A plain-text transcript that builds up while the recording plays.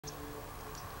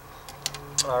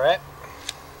Alright,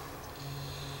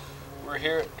 we're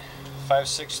here at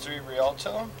 563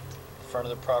 Rialto, in front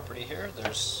of the property here.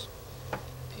 There's a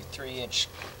 3-inch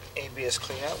ABS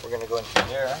cleanout. We're going to go in through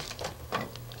there.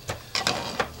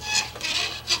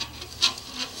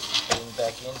 Heading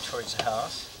back in towards the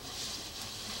house.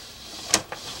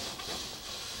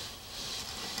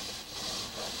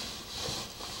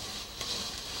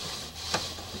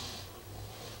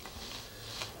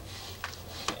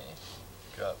 Okay,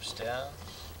 drops down.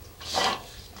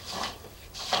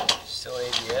 Still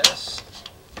ABS.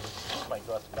 Might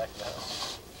go out the back of the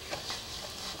house.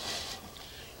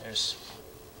 There's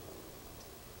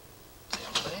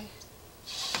play.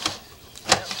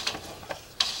 Yep.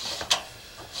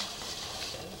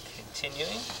 Okay,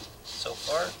 continuing. So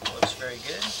far, looks very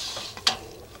good.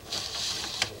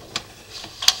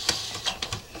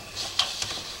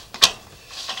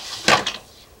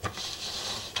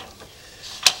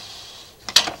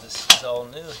 This is all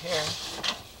new here.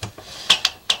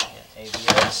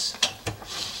 ABS.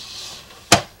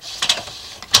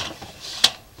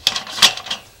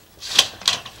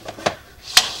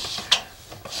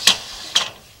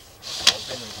 All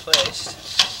been replaced.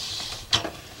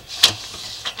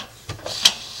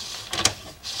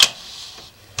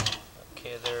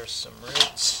 Okay, there are some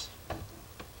roots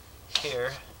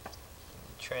here.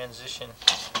 Transition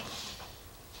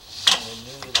from the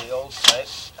new to the old pipe.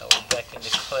 That will back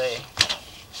into clay.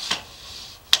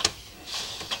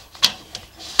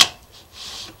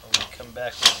 Come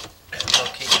back and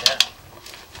locate that.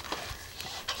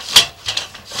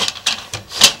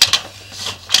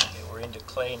 Okay, we're into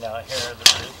clay now. Here are the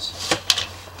roots.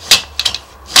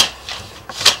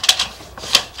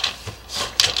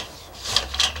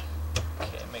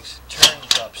 Okay, it makes a turn,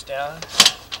 drops down.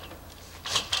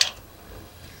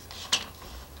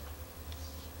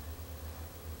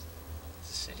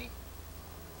 City.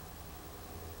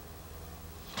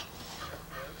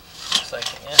 Looks like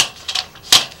the end.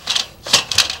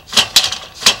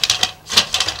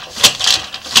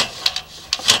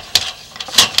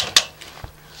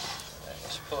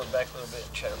 Pull it back a little bit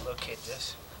and try to locate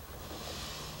this.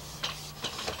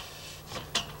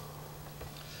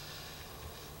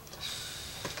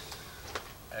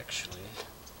 Actually,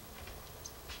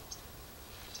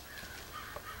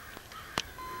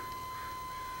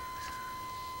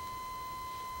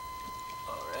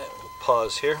 alright, we'll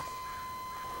pause here.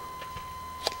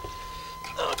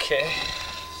 Okay.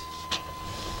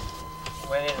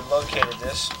 Went in and located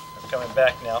this. I'm coming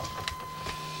back now.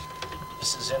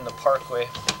 This is in the parkway.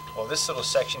 Well, this little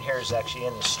section here is actually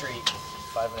in the street,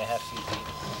 5.5 feet deep.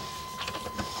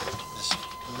 This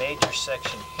major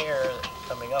section here that I'm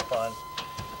coming up on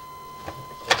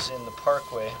is in the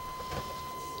parkway.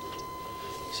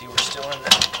 See, we're still in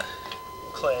the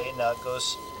clay. Now it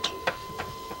goes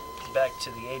back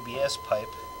to the ABS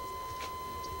pipe.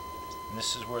 And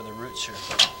this is where the roots are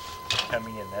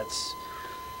coming in. That's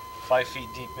 5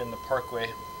 feet deep in the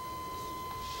parkway.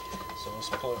 So let's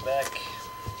pull it back.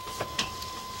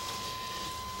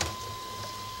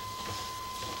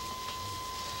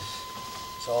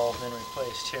 It's all been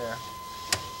replaced here.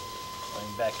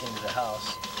 Going back into the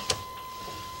house.